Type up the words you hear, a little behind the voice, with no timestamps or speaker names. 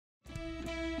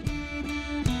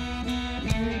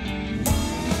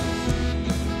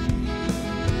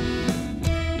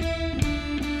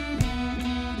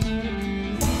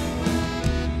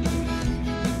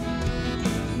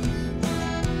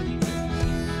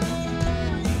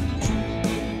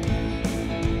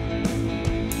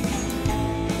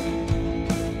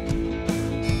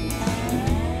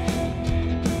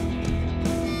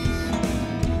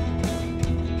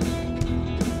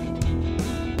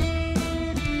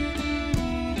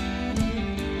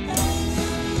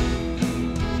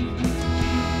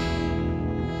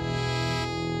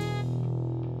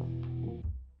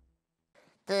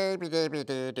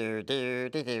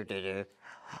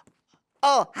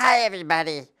Oh, hi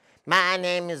everybody. My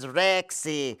name is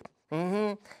Rexy.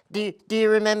 Do you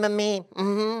remember me?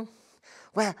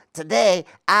 Well, today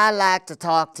I'd like to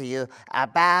talk to you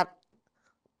about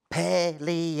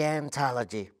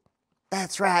paleontology.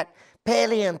 That's right.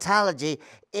 Paleontology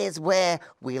is where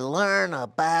we learn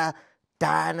about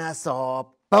dinosaur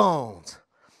bones.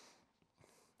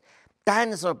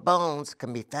 Dinosaur bones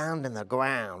can be found in the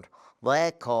ground.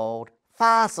 They're called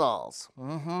fossils.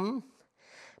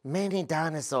 Many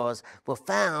dinosaurs were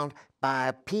found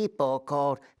by people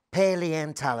called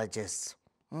paleontologists.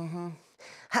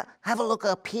 Have a look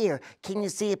up here. Can you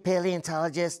see a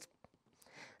paleontologist?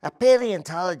 A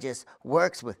paleontologist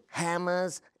works with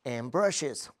hammers and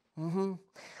brushes.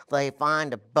 They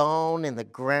find a bone in the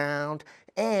ground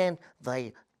and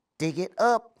they dig it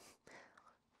up.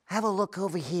 Have a look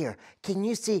over here. Can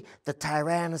you see the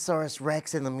Tyrannosaurus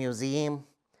Rex in the museum?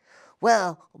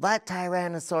 Well, that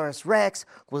Tyrannosaurus Rex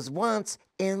was once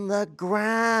in the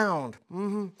ground.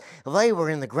 They were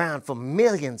in the ground for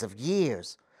millions of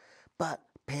years. But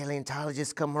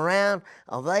paleontologists come around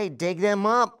and they dig them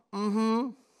up.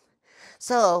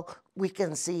 So we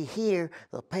can see here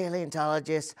the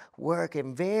paleontologists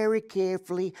working very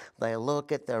carefully. They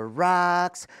look at the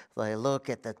rocks, they look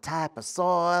at the type of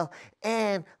soil,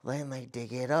 and then they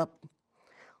dig it up.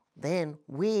 Then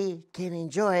we can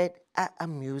enjoy it at a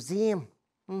museum.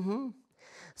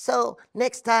 So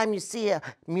next time you see a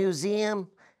museum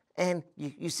and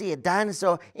you see a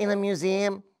dinosaur in a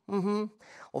museum,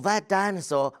 well, that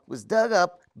dinosaur was dug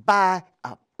up by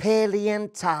a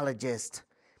paleontologist.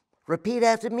 Repeat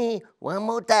after me one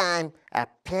more time, a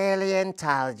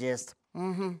paleontologist.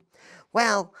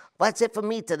 Well, that's it for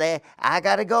me today. I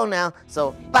gotta go now,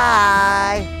 so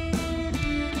bye.